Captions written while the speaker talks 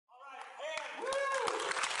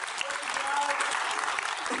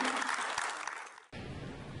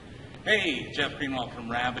Hey, Jeff Greenwald from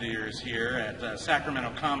Rabbit Ears here at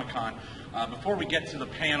Sacramento Comic-Con. Before we get to the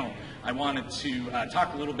panel, I wanted to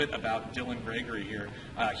talk a little bit about Dylan Gregory here.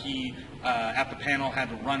 He, at the panel, had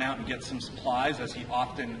to run out and get some supplies, as he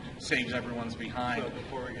often saves everyone's behind. So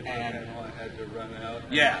before we get to the panel, I had to run out?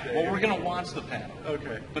 Yeah, well, we're going to watch the panel.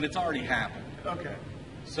 Okay. But it's already happened. Okay.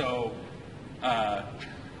 So,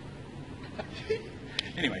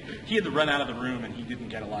 anyway, he had to run out of the room, and he didn't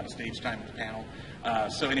get a lot of stage time at the panel.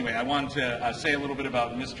 So anyway, I wanted to say a little bit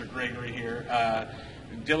about Mr. Gregory here.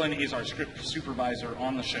 Dylan is our script supervisor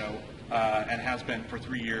on the show and has been for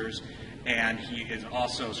 3 years. And he is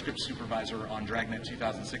also script supervisor on Dragnet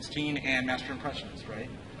 2016 and Master Impressionist, right?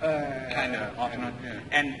 Kind of off and on. Yeah.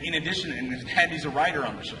 And in addition, and he's a writer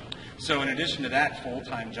on the show. So in addition to that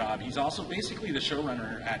full-time job, he's also basically the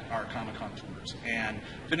showrunner at our Comic-Con tours. And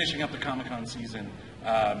finishing up the Comic-Con season,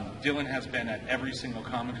 Dylan has been at every single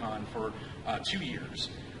Comic-Con for 2 years.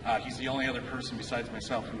 He's the only other person besides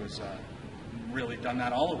myself who has really done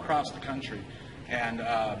that all across the country. And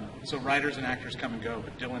so writers and actors come and go,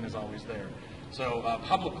 but Dylan is always there. So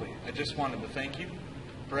publicly, I just wanted to thank you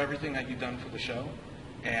for everything that you've done for the show,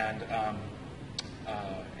 and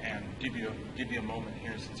give you a moment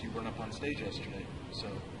here since you weren't up on stage yesterday. So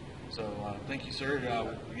thank you, sir. Do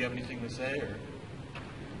you have anything to say? Or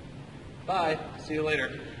bye. See you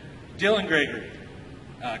later. Dylan Gregory,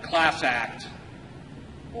 class act,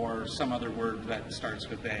 or some other word that starts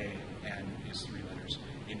with A and is 3 letters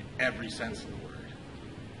in every sense of the word.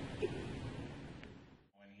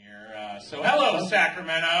 So hello,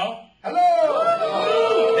 Sacramento. Hello!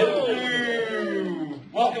 Hello!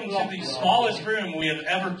 Welcome to the smallest room we have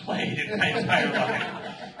ever played in my entire life.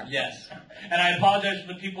 Yes. And I apologize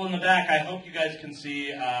for the people in the back. I hope you guys can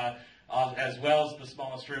see as well as the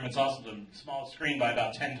smallest room. It's also the smallest screen by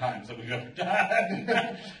about 10 times that we've ever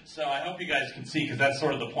done. So I hope you guys can see, because that's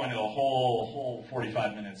sort of the point of the whole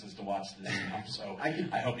 45 minutes is to watch this stuff. So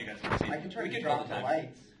I hope you guys can see. I can try to drop the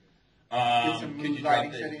lights. Could you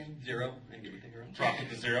drop the 0 and get with the hero? Drop it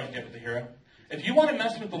to 0 and get with the hero. If you want to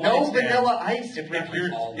mess with the lights, no Vanilla Ice. If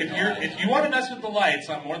you want to mess with the lights,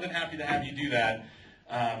 I'm more than happy to have you do that.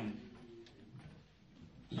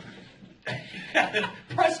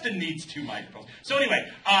 Preston needs 2 microphones. So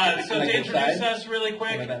anyway, so to introduce us really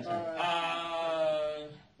quick,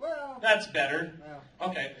 Well, that's better. Well.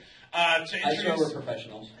 Okay. To I introduce, swear we're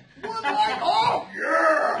professionals. one light off,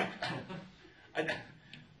 yeah!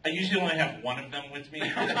 I usually only have one of them with me. 2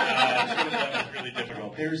 of them is really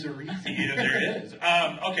difficult. There's a reason. Yeah, there is.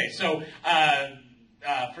 Okay, so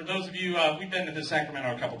for those of you, we've been to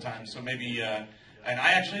Sacramento a couple times, so maybe, and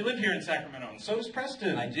I actually live here in Sacramento, and so does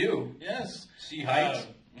Preston. I do. Yes. See heights.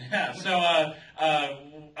 Yeah, so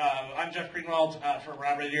I'm Jeff Greenwald for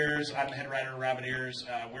Rabbit Ears. I'm the head writer of Rabbit Ears.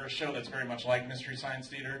 We're a show that's very much like Mystery Science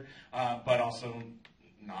Theater, but also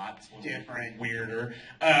not different, weirder.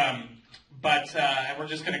 But we're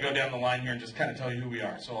just going to go down the line here and just kind of tell you who we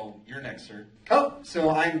are. So you're next, sir. Oh, so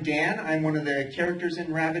I'm Dan. I'm one of the characters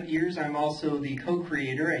in Rabbit Ears. I'm also the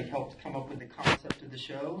co-creator. I helped come up with the concept of the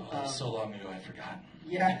show. So long ago, I forgot.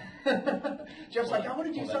 Yeah. Jeff's like, I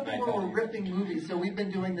want to do something where we're riffing movies. So we've been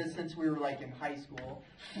doing this since we were like in high school.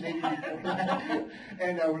 Maybe before that.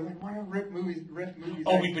 And we're like, why don't riff movies?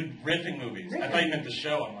 Oh, we've been riffing movies. I thought you meant the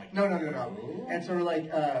show. I'm like, no. And so we're like,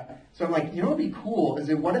 so I'm like, you know what would be cool is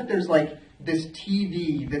that what if there's like this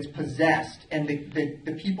TV that's possessed and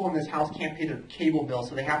the people in this house can't pay their cable bill,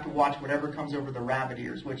 so they have to watch whatever comes over the Rabbit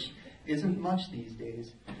Ears, which isn't much these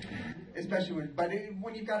days, especially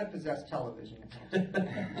when you've got a possessed television.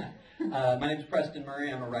 My name's Preston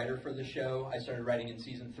Murray. I'm a writer for the show. I started writing in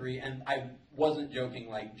season 3, and I wasn't joking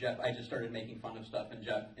like Jeff. I just started making fun of stuff, and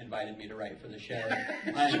Jeff invited me to write for the show.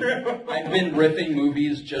 I've been riffing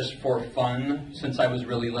movies just for fun since I was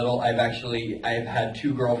really little. I've had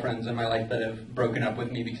 2 girlfriends in my life that have broken up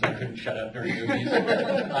with me because I couldn't shut up during movies.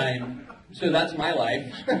 So that's my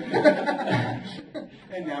life.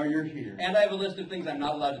 And now you're here. And I have a list of things I'm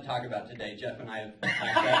not allowed to talk about today. Jeff and I have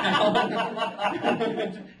hacked that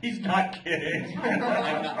now. he's not kidding.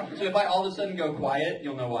 So if I all of a sudden go quiet,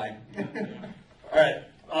 you'll know why. All right.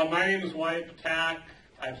 My name is Wyatt the Tack.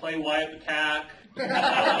 I play Wyatt the Tack.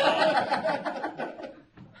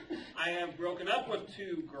 I have broken up with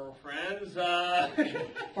 2 girlfriends.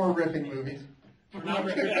 For riffing movies. For not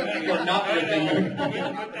ripping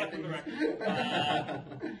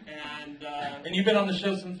And you've been on the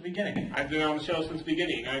show since the beginning. I've been on the show since the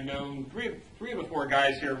beginning. I've known three of the 4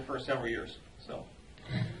 guys here for several years. So.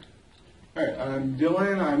 All right, I'm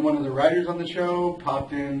Dylan. I'm one of the writers on the show.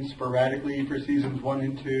 Popped in sporadically for seasons 1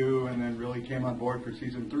 and 2, and then really came on board for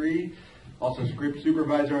season 3. Also script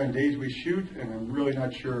supervisor on days we shoot, and I'm really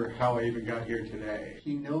not sure how I even got here today.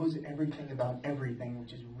 He knows everything about everything,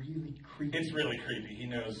 which is really creepy. It's really creepy. He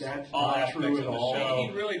knows That's all not aspects true of at the all. show,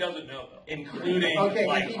 He really doesn't know, though. including Okay,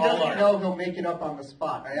 like if he all doesn't our. know, he'll make it up on the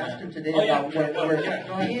spot. I asked him today Oh, yeah, about sure. what Yeah,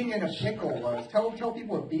 go ahead. being in a pickle was. Tell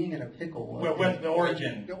people what being in a pickle was. What's the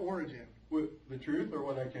origin? The origin. The truth or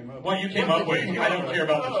what I came up with? What you came up with. I don't care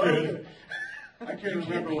about the truth. I can't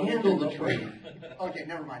remember what Handle the I came up with. truth. Okay,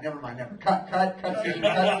 never mind. Cut scene.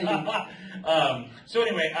 So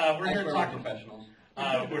anyway, we're Thanks here to for talk. professionals.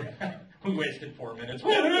 We wasted 4 minutes.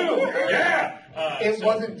 Woohoo! Yeah. It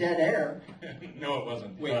wasn't dead air. No, it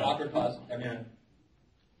wasn't. Wait, awkward pause. Everyone.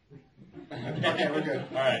 Okay, we're good.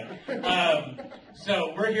 All right.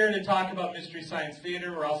 So we're here to talk about Mystery Science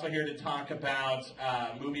Theater. We're also here to talk about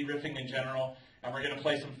movie riffing in general, and we're going to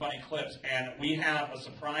play some funny clips. And we have a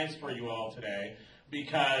surprise for you all today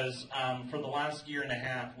because for the last year and a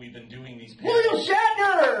half, we've been doing these panels. William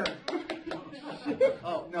Shatner!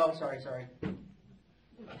 Oh, no, sorry.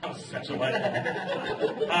 That was such a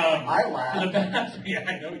letdown. I laughed. For the past, yeah,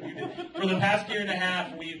 I know you did. For the past year and a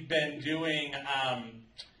half, we've been doing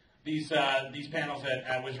these panels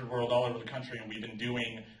at Wizard World all over the country, and we've been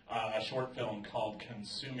doing a short film called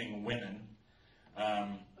Consuming Women.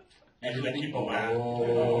 Usually people laugh.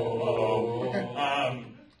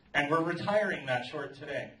 And we're retiring that short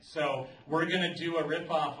today. So we're going to do a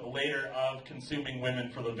riff-off later of Consuming Women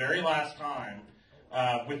for the very last time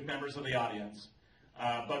with members of the audience.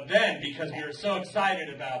 But then, because we are so excited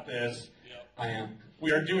about this, I am.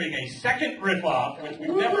 we are doing a second riff-off, which we've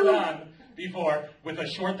never done before, with a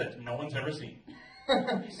short that no one's ever seen.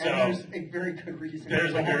 And there's a very good reason.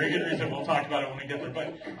 There's a very good reason. We'll talk about it when we get there.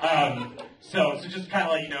 But so just kind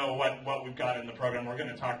of let you know what we've got in the program. We're going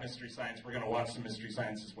to talk Mystery Science. We're going to watch some Mystery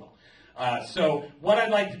Science as well. So what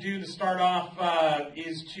I'd like to do to start off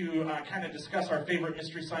is to kind of discuss our favorite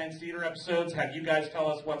Mystery Science Theater episodes. Have you guys tell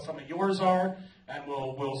us what some of yours are, and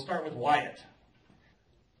we'll start with Wyatt.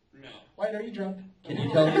 No. Wyatt, are you drunk? Can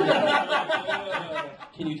you tell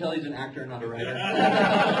Can you tell he's an actor, not a writer?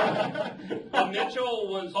 Mitchell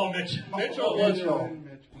was. Oh, Mitch. Mitchell was.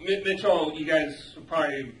 Mitchell, you guys are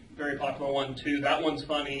probably very popular one too. That one's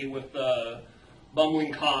funny with the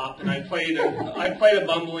bumbling cop, and I played a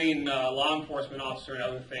bumbling law enforcement officer and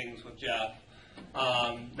other things with Jeff.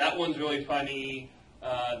 That one's really funny.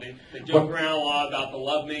 They joke around a lot about the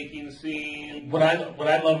lovemaking scene. What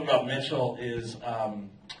I love about Mitchell is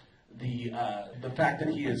the fact that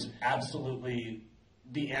he is absolutely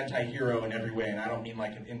the anti-hero in every way, and I don't mean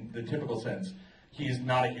like in the typical sense. He is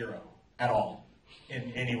not a hero at all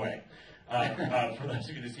in any way. For those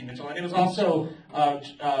of you that see Mitchell, and it was also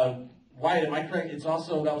Wyatt. Am I correct? It's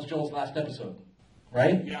also that was Joel's last episode,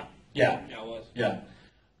 right? Yeah. Yeah. Yeah, it was. Yeah.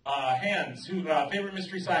 Hands. Who favorite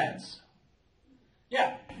Mystery Science?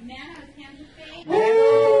 Yeah. Manos, hands of fate.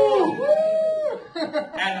 Woo!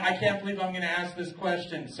 And I can't believe I'm going to ask this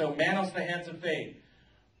question. So, Manos, the Hands of Fate.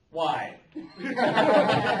 Why? The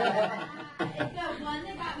one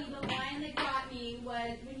that got me, the line that got me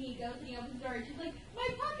was when he goes and he opens the door and she's like, my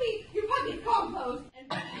puppy, your puppy's compost.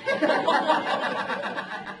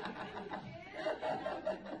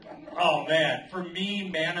 Oh, man. For me,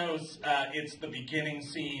 Manos, it's the beginning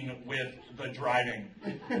scene with the driving.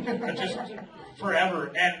 Just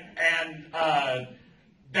forever. And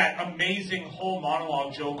that amazing whole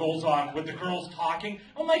monologue Joe goes on with the girls talking.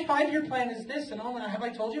 Oh, my 5-year plan is this, and all that. Have I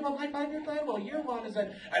told you about my 5-year plan? Well, year one is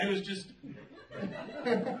that. And it was just,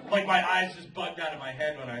 like my eyes just bugged out of my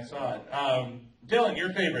head when I saw it. Dylan,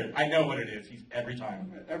 your favorite. I know what it is. He's every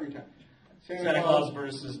time. Every time. Santa Claus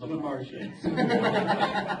versus the Martians.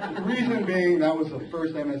 The reason being that was the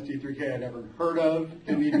first MST3K I'd ever heard of.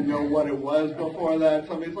 Didn't even know what it was before that.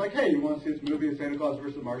 Somebody's like, hey, you want to see this movie, Santa Claus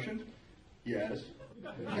versus the Martians? Yes.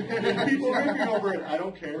 People are ripping over it. I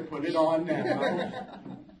don't care. Put it on now.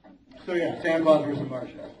 So yeah, Santa Claus versus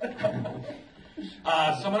Martians.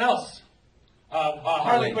 Someone else.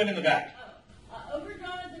 Harley Quinn in the back.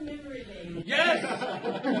 Overdrawn at the memory bank. Yes!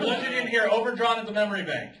 Legend in here, overdrawn at the memory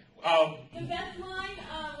bank. The best line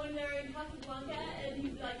when they're in Casablanca and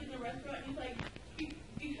he's like in the restaurant and he's like,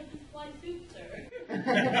 you have to fly soup, sir.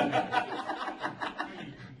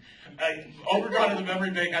 Overdrawn at the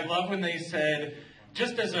memory bank. I love when they said,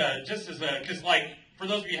 because like, for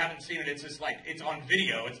those of you who haven't seen it, it's just like, it's on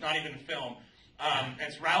video, it's not even film.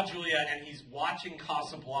 It's Raul Julia, and he's watching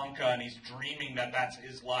Casablanca, and he's dreaming that that's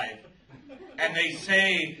his life. And they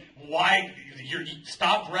say, why,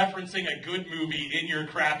 stop referencing a good movie in your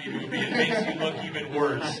crappy movie. It makes you look even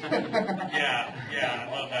worse. Yeah,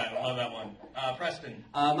 I love that one. Preston.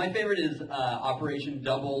 My favorite is Operation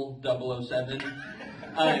Double 007.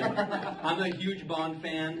 I'm a huge Bond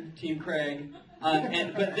fan, Team Craig.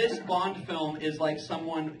 But this Bond film is like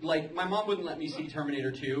my mom wouldn't let me see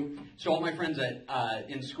Terminator 2, so all my friends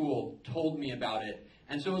in school told me about it.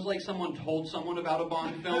 And so it was like someone told someone about a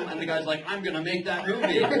Bond film, and the guy's like, I'm going to make that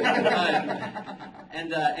movie.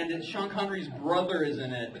 And Sean Connery's brother is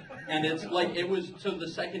in it. And it's like, so the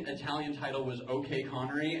second Italian title was OK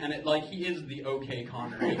Connery, and he is the OK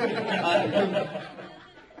Connery.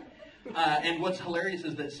 And what's hilarious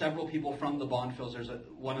is that several people from the Bond films, there's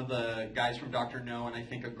one of the guys from Dr. No, and I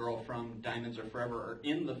think a girl from Diamonds Are Forever are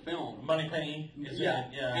in the film. Moneypenny is in it,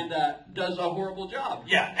 yeah. And does a horrible job.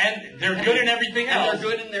 Yeah, and they're good in everything else. And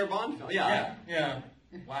they're good in their Bond film. Yeah.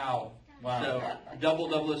 Wow. So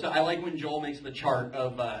double. So I like when Joel makes the chart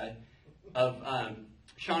of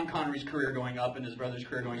Sean Connery's career going up and his brother's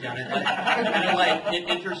career going down, and it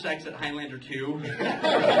intersects at Highlander 2.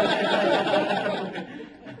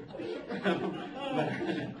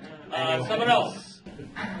 Someone else.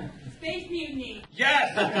 Space Mutiny.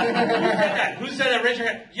 Yes! Who said that? Who said that? Raise your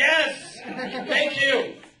hand. Yes! Thank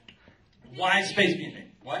you. Why Space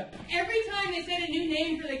Mutiny? What? Every time they said a new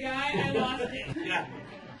name for the guy, I lost it. Yeah.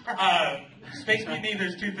 Space Mutiny,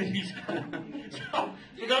 there's two things. So,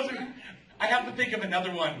 for those who... I have to think of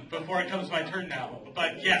another one before it comes my turn now.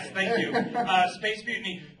 But yes, thank you. Space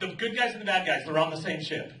Mutiny, the good guys and the bad guys, they're on the same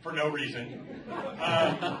ship for no reason.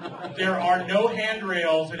 There are no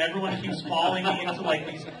handrails, and everyone keeps falling into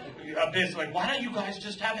these abyss. Like, why don't you guys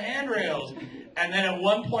just have handrails? And then at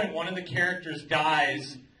one point, one of the characters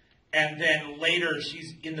dies, and then later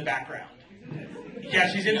she's in the background.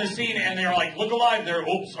 Yeah, she's in the scene, and they're like, look alive there.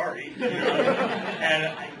 Oh, sorry.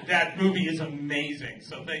 And that movie is amazing.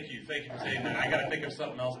 So thank you for saying that. I got to think of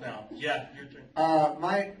something else now. Yeah, your turn.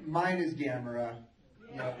 Mine is Gamera.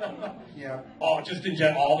 Yeah. Oh, just in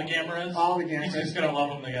general, all the Gameras? All the Gameras. He's just going to love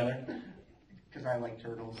them together. Because I like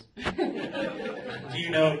turtles. Do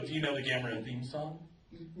you know the Gamera theme song?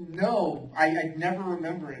 No, I never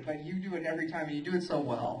remember it, but you do it every time, and you do it so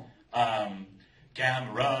well.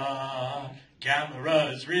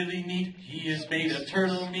 Gamera is really neat. He is made of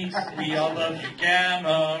turtle meat. We all love you,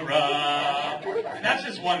 Gamera. And that's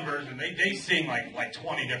just one version. They sing like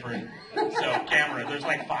 20 different. So Gamera, there's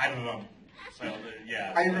like 5 of them. So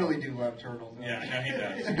yeah. I really do love turtles. Yeah, no, he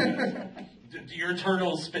does. Do your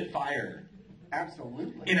turtles spit fire?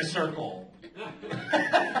 Absolutely. In a circle.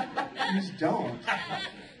 Who's don't?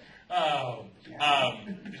 Oh.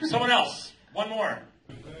 Someone else. One more.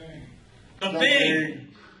 The Thing.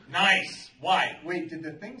 Nice. Why? Wait, did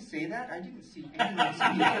the Thing say that? I didn't see anyone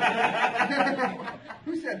say that.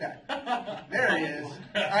 Who said that? There he is.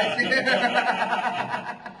 I see it.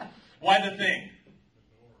 Why The Thing?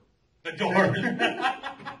 The door.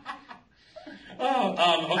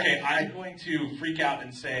 Okay. I'm going to freak out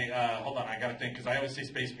and say, hold on, I got to think, because I always say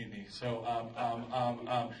Space Mutiny. So,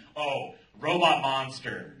 Robot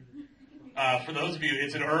Monster. For those of you,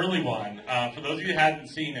 it's an early one. For those of you who hadn't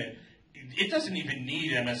seen it, it doesn't even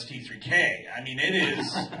need MST3K. I mean,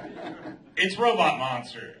 it's Robot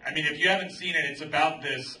Monster. I mean, if you haven't seen it, it's about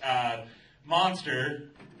this monster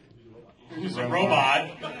who's a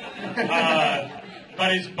robot,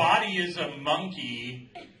 but his body is a monkey,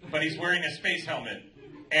 but he's wearing a space helmet.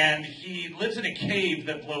 And he lives in a cave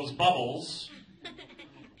that blows bubbles.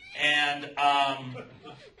 And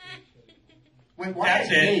Wait, why that's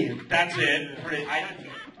a cave? it. That's it.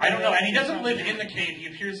 I don't know. And he doesn't live in the cave. He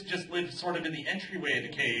appears to just live sort of in the entryway of the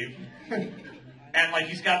cave. And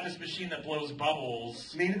he's got this machine that blows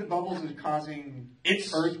bubbles. Maybe the bubbles is causing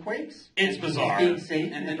earthquakes? It's bizarre. Being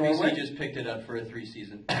safe and Norway? NBC just picked it up for a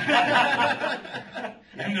 3-season. And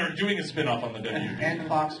they're doing a spin-off on the W. And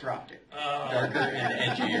Fox dropped it. Darker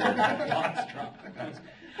and edgier. Fox dropped it.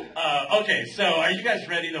 Okay, so are you guys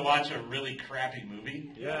ready to watch a really crappy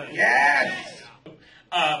movie? Yes!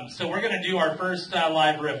 So we're going to do our first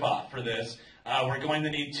live riff-off for this. We're going to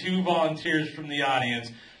need 2 volunteers from the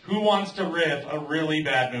audience. Who wants to riff a really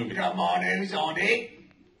bad movie? Come on, who's on it?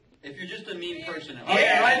 If you're just a mean person.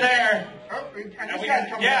 Okay, right there.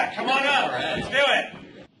 Come on up. Right. Let's do it.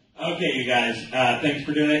 Okay, you guys, thanks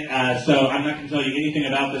for doing it. So I'm not going to tell you anything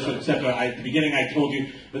about this except at the beginning I told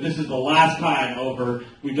you that this is the last time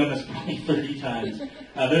we've done this probably 30 times.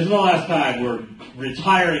 This is the last time we're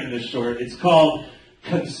retiring this short. It's called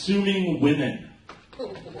Consuming Women.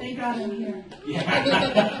 Thank God I'm here.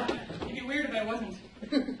 Yeah. It'd be weird if I wasn't.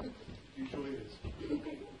 Usually is.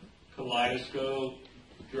 Kaleidoscope,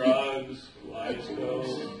 drugs,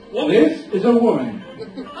 kaleidoscope. This is a woman.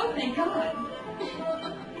 Oh, thank God.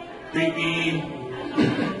 Creepy.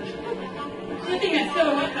 Good thing that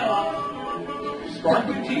silhouette fell off.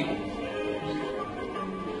 Sparkling teeth.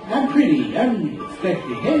 I'm pretty. I'm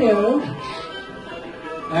sexy. Hello.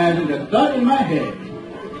 I haven't a thought in my head.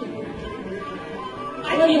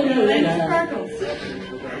 I can't do any sparkles.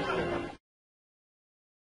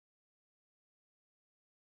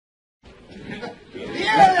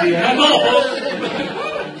 That's all, folks.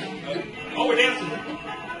 Oh, we're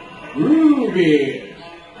dancing. Ruby.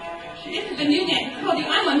 This is a new dance. It's called the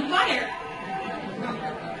I'm on Fire.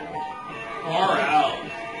 Far out.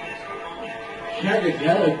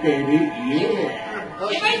 Shagadelic, baby. Yeah.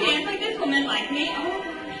 If I dance like this, will men like me? Oh.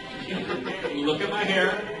 Look at my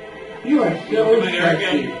hair. You are so Look at my hair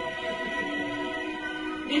sexy. again.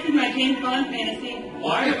 This is my James Bond fantasy.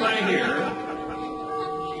 Why am I here?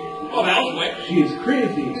 Oh, that was quick. She is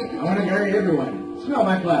crazy. I want to marry everyone. Smell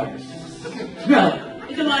my flowers. Smell it.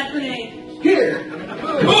 It's a live grenade. Here.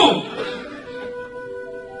 Boom!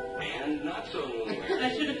 And not so new.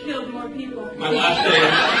 I should have killed more people. My last day.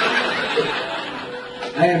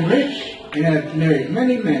 I am rich and have married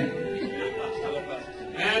many men.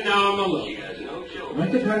 And now I'm alone. She has no children.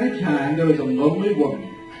 Once upon a time, there was a lonely woman.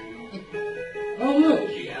 Oh, look.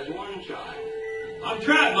 She has one child. I'm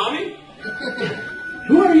trapped, Mommy.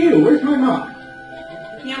 Who are you? Where's my mom?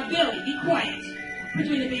 Now, Billy, be quiet. Put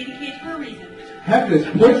you in a baby cage for a reason. Have this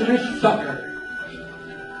poisonous sucker.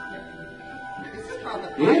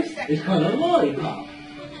 This is called a lollipop.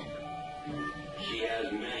 She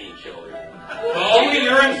has many children. Well, only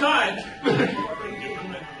you're inside.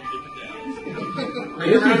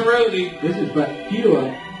 Ring around the rosy. This is but few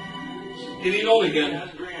of Getting old She again. has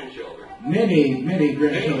grandchildren. many, many Any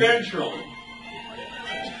grandchildren. grandchildren.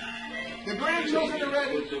 The grandchildren are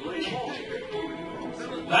ready. Exclusively home.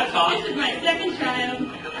 That's This hot. is my second child.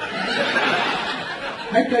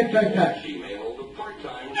 Type, type, type, type. She may hold a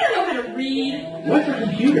part-time I don't know how to read. What's a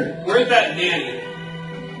computer? Where's that nanny?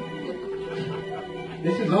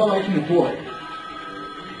 This is all I can afford.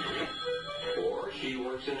 or she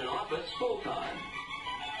works in an office full-time.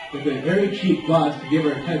 With a very cheap boss to give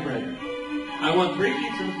her a typewriter. I want 3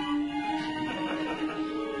 pizzas.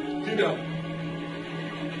 2 go.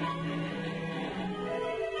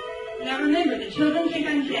 Now remember, the children think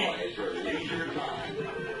I'm dead. Is her leisure time.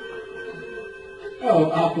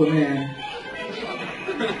 Oh, Aquaman.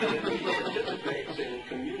 Participates in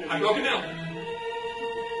community. I'm broken down.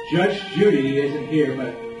 Judge Judy isn't here,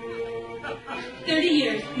 but 30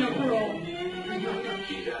 years, no parole.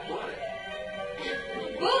 She's athletic.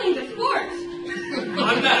 Bowling's a sport.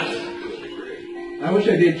 I'm that. To a degree. I wish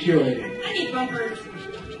I did cheerleading. I need bumpers.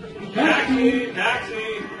 Taxi,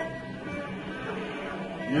 taxi.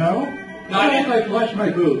 No? No, I I didn't. like to wash my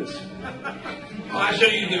boobs. Oh, I show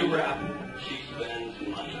you do rap. She spends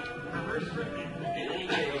money. In any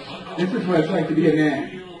case, This is what it's like to be a man.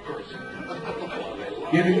 real person.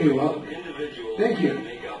 Giving you up. Individuals Thank you. that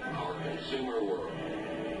make up our consumer world.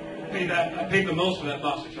 I paid the most for that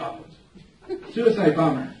box of chocolates. Suicide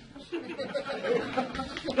bomber.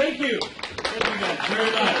 Thank you. Thank you guys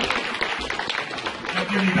very much. Now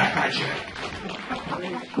give me back my chair.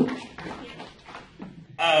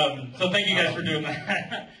 So thank you guys for doing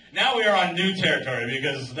that. Now we are on new territory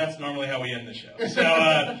because that's normally how we end the show.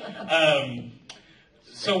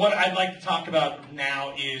 So what I'd like to talk about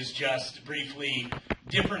now is just briefly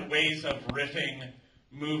different ways of riffing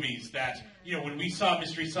movies that, when we saw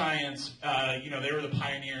Mystery Science, they were the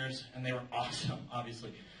pioneers and they were awesome,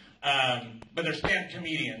 obviously. But they're stand stand-up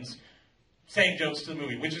comedians saying jokes to the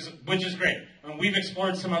movie, which is great. We've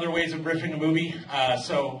explored some other ways of riffing a movie.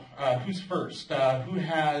 So who's first? Who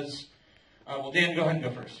has? Well, Dan, go ahead and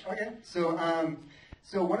go first. Okay.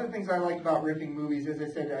 So one of the things I like about riffing movies, as I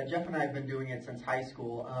said, Jeff and I have been doing it since high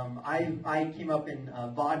school. I came up in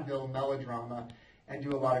vaudeville melodrama and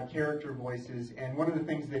do a lot of character voices. And one of the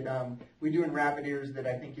things that we do in Rapid Ears that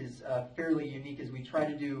I think is fairly unique is we try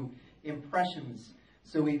to do impressions.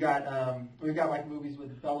 So we've got like movies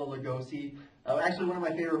with Bela Lugosi. Actually, one of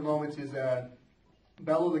my favorite moments is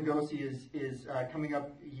Bela Lugosi is coming up.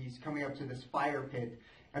 He's coming up to this fire pit,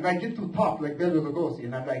 and I get to talk like Bela Lugosi,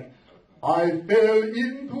 and I'm like, I fell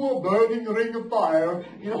into a burning ring of fire,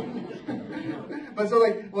 But so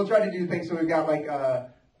we'll try to do things. So we've got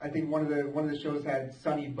I think one of the shows had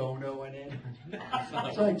Sonny Bono in it.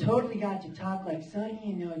 So I totally got to talk like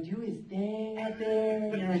Sonny, do his thing out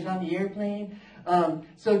there. He's on the airplane.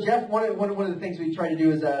 So Jeff, one of the things we try to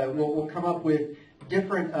do is we'll come up with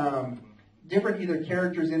different either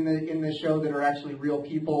characters in the show that are actually real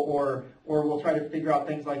people, or we'll try to figure out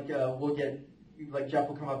things like Jeff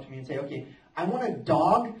will come up to me and say, okay, I want a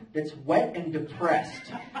dog that's wet and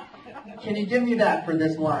depressed. Can you give me that for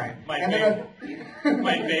this line? My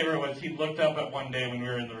favorite was he looked up at one day when we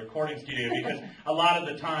were in the recording studio, because a lot of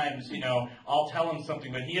the times, I'll tell him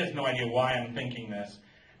something, but he has no idea why I'm thinking this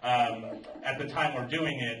at the time we're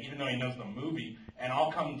doing it, even though he knows the movie. And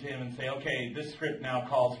I'll come to him and say, okay, this script now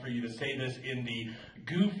calls for you to say this in the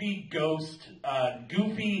goofy,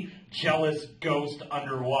 jealous ghost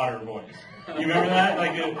underwater voice. You remember that?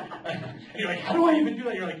 Like, and you're like, how do I even do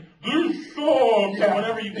that? You're like, this song, or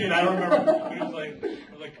whatever you did. I don't remember. It was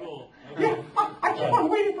like, cool. Yeah, I keep on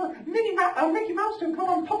waiting for Mickey Mouse to come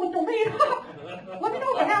on public domain. Let me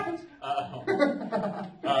know if it happens.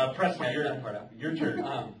 Preston, your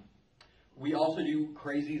turn. We also do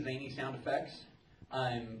crazy, zany sound effects.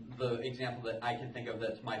 The example that I can think of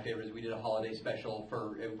that's my favorite is we did a holiday special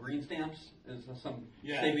for green stamps.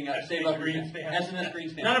 Saving up green stamps. SNS green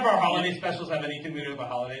stamps. None of our holiday specials have anything to do with the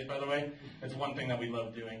holidays, by the way. It's one thing that we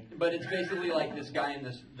love doing. But it's basically like this guy and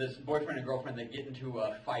this boyfriend and girlfriend that get into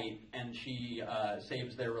a fight, and she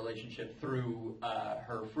saves their relationship through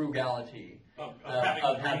her frugality of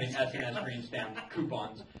having SNS green stamp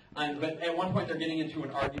coupons. But at one point they're getting into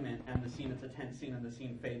an argument, and it's a tense scene, and the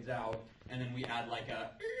scene fades out, and then we add like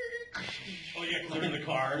a... Oh yeah, because they're in the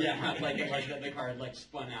car. Yeah, like the car had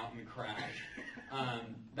spun out and crashed.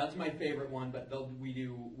 That's my favorite one, but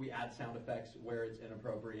we add sound effects where it's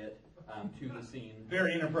inappropriate to the scene.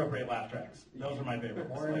 Very inappropriate laugh tracks. Those are my favorite.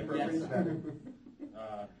 More inappropriate.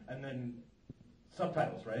 Yes. And then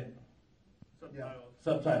subtitles, right? Subtitles.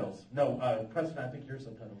 Subtitles. No, Preston, I think your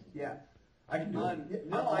subtitles. Yeah. I can do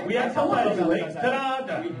it. We had subtitles in late.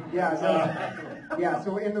 Ta-da! Yeah,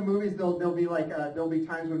 so in the movies there'll be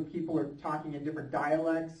times when people are talking in different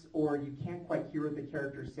dialects, or you can't quite hear what the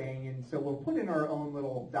character's saying, and so we'll put in our own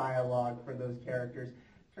little dialogue for those characters.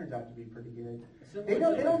 Turns out to be pretty good. They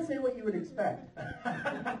don't say what you would expect.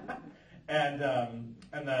 And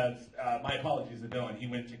my apologies to Dylan. He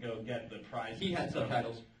went to go get the prize. He had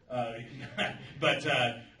subtitles. But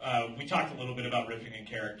we talked a little bit about riffing in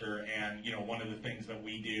character, and one of the things that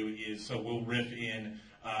we do is we'll riff in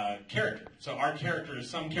character. So our characters,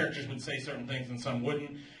 some characters would say certain things and some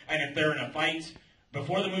wouldn't, and if they're in a fight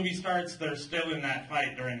before the movie starts, they're still in that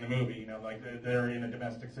fight during the movie. Like they're in a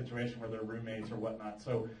domestic situation where they're roommates or whatnot.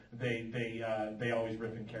 So they always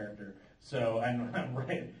riff in character. So I'm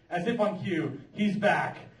right, as if on cue, he's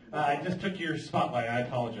back. I just took your spotlight. I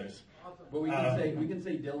apologize. But we can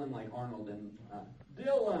say Dylan like Arnold and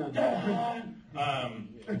Dylan.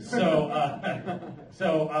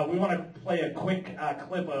 So we want to play a quick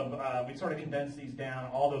clip of. We sort of condensed these down,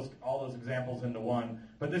 all those examples into one.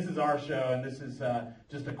 But this is our show, and this is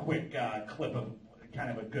just a quick clip of kind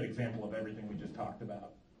of a good example of everything we just talked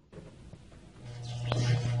about.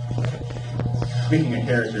 Speaking of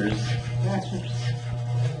characters,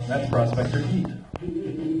 that's Prospector Pete.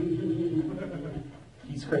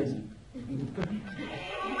 He's crazy.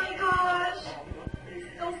 Oh my gosh, he's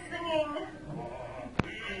still singing.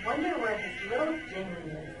 I wonder where his little ding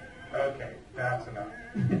is. Okay, that's enough.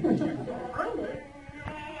 Find it.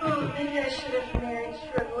 Oh, maybe I should have married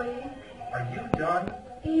Shrigley. Are you done?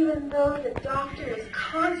 Even though the doctor is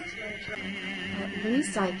constantly trying. At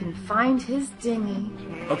least I can find his dinghy.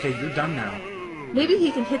 Okay, you're done now. Maybe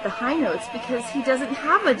he can hit the high notes because he doesn't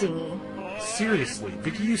have a dinghy. Seriously,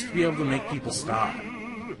 Vicky used to be able to make people stop.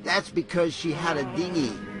 That's because she had a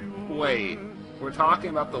dinghy. Wait, we're talking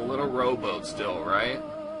about the little rowboat still, right?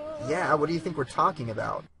 Yeah, what do you think we're talking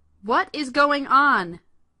about? What is going on?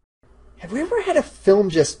 Have we ever had a film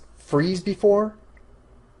just freeze before?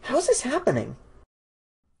 How's this happening?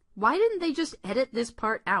 Why didn't they just edit this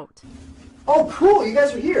part out? Oh, cool, you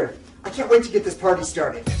guys are here. I can't wait to get this party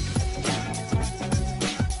started.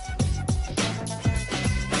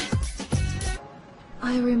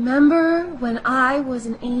 I remember when I was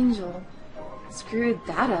an angel. Screwed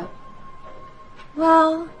that up.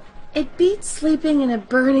 Well, it beats sleeping in a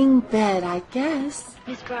burning bed, I guess.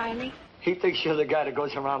 Miss Briley? He thinks you're the guy that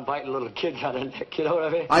goes around biting little kids on the neck, you know what I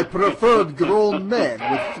mean? I preferred grown men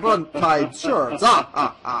with front-tied shirts.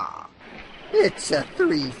 It's a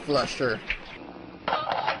three-flusher.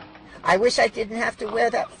 I wish I didn't have to wear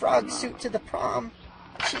that frog suit to the prom.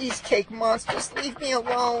 Cheesecake monsters, leave me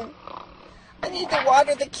alone. I need to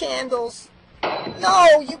water the candles.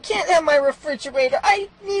 No, you can't have my refrigerator. I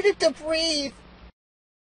need it to breathe.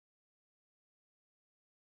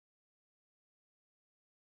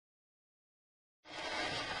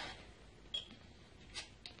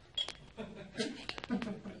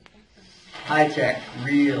 High tech,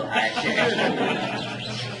 real high tech.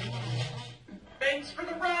 Thanks for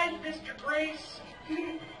the ride, Mr. Grace.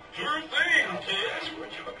 Sure thing. Okay, I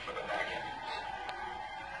squirt you looking for the back end.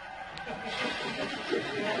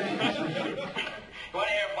 You want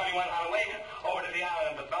to hear a funny one? On the way over to the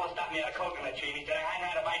island, the fella stopped me at a coconut tree and he said I hadn't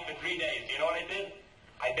had a bite for 3 days. Do you know what I did?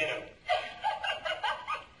 I bit him.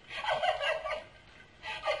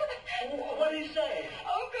 What did he say?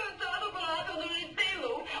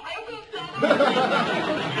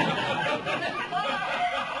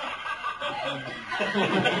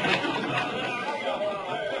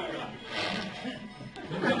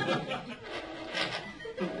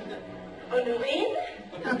 Honorine?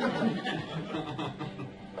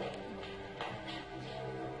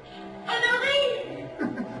 Honorine!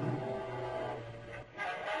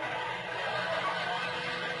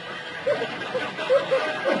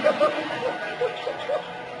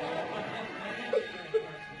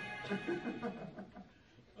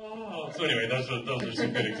 Oh, so anyway, those are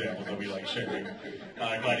some good examples that we like sharing.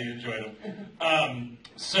 Glad you enjoyed them.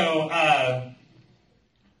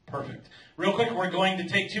 Perfect. Real quick, we're going to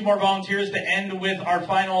take 2 more volunteers to end with our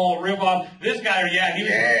final riff off. This guy,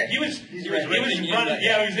 he was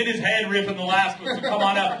in his head riffing the last one. So come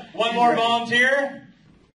on up. One more volunteer.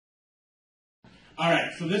 All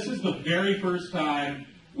right. So this is the very first time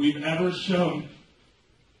we've ever shown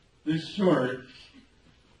this short.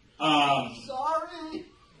 Sorry.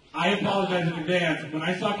 I apologize in advance. When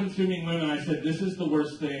I saw Consuming Women, I said, this is the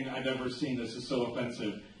worst thing I've ever seen. This is so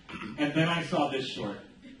offensive. And then I saw this short.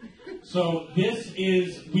 So this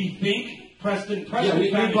is, we think, Preston and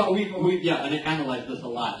analyzed this a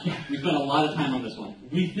lot. We spent a lot of time on this one.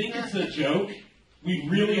 We think it's a joke. We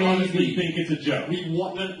really honestly think it's a joke. We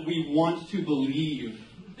want to believe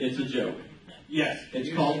it's a joke. Yes. It's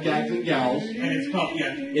called Gags and Gals. And it's called,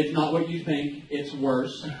 yeah. It's not what you think. It's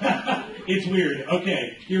worse. It's weird.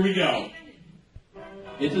 Okay, here we go.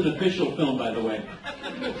 It's an official film, by the way.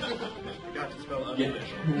 Got to spell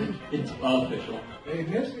unofficial. It's official. Hey,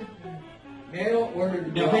 mister. Mail order.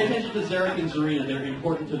 Now pay attention to Zarek and Zarina. They're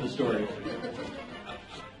important to the story.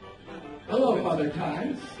 Hello, Father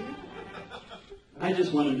Times. I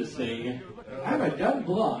just wanted to sing. I'm a dumb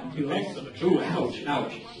blonde who likes... Ooh, ouch,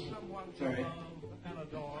 ouch. Sorry.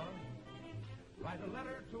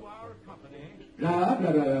 Blah,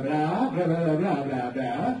 blah, blah, blah, blah, blah, blah, blah,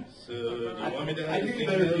 blah. So, do you want me to have I think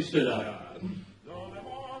better if you stood up.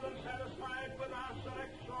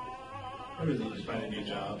 Or is he just find a new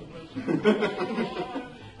job?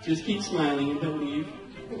 Just keep smiling and don't leave.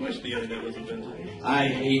 I wish the internet was invented. I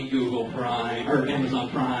hate Google Prime, or Amazon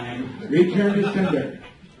Prime. Return to sender.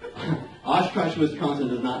 Oshkosh, Wisconsin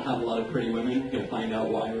does not have a lot of pretty women. You'll find out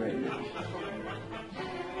why right now.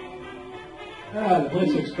 The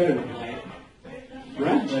place looks better than mine.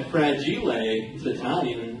 Fragile. It's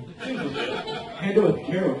Italian. Handle with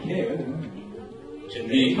Carol K.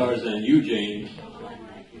 Me, Tarzan, you, Jane.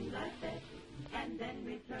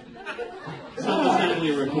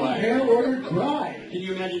 Self-assembly required. Mail order dry. Can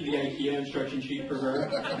you imagine the IKEA instruction sheet for her?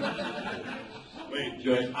 Wait,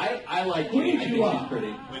 Joyce, I like Jane. I think she's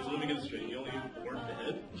pretty. Wait, so let me get this straight. You only work the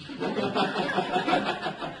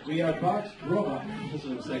head? We are boxed robots. This is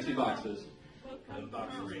some sexy boxes. And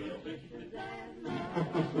boxes real big.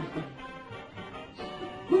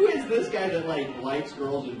 Who is this guy that likes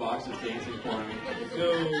girls in boxes dancing for him? So,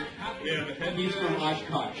 yeah, the head. He's from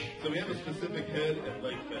Oshkosh. So we have a specific head and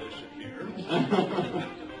leg fetish here.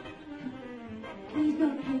 Please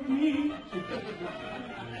don't hit me.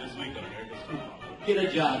 This week on here. Get a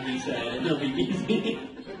job, he said. It'll be easy.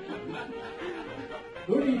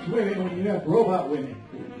 Who needs women when you have robot women?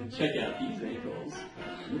 Check out these ankles.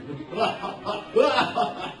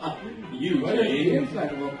 You, What is the Jane.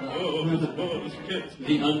 inside of a Whoa, this kid's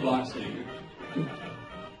The unboxing.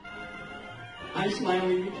 I'm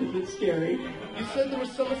smiling because it's scary. You said there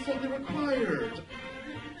was some assembly required.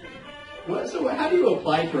 What? So how do you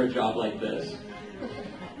apply for a job like this?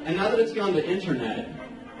 And now that it's gone to internet,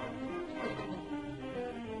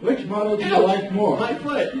 Which model do you Ouch! like more? My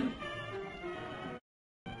foot.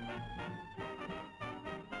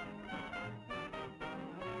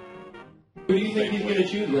 Who do you think he's going to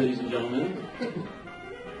choose, ladies and gentlemen?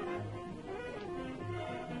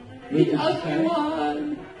 The other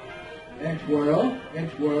one. And twirl,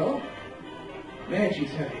 and twirl. Man,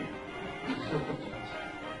 she's heavy.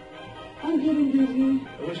 I'm getting dizzy.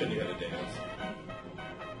 I wish I knew how to dance.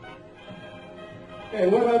 Hey,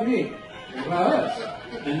 what about me? What about us?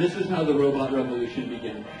 And this is how the robot revolution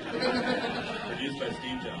began. Produced by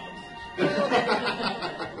Steve Jobs.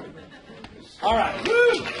 All right.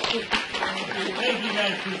 Woo! Thank you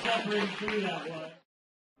guys for suffering through that one.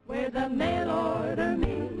 Where the mail order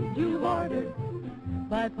means you've ordered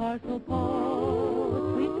by parcel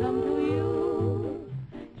post, we come to you.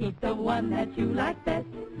 keep the one that you like best,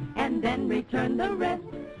 and then return the rest.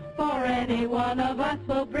 For any one of us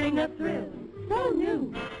will bring a thrill so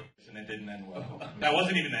new. And it didn't end well. That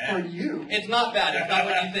wasn't even the end. For you. It's not bad. It's not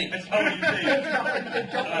what you think. It's not what you think.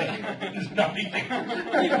 It's not what you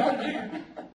think.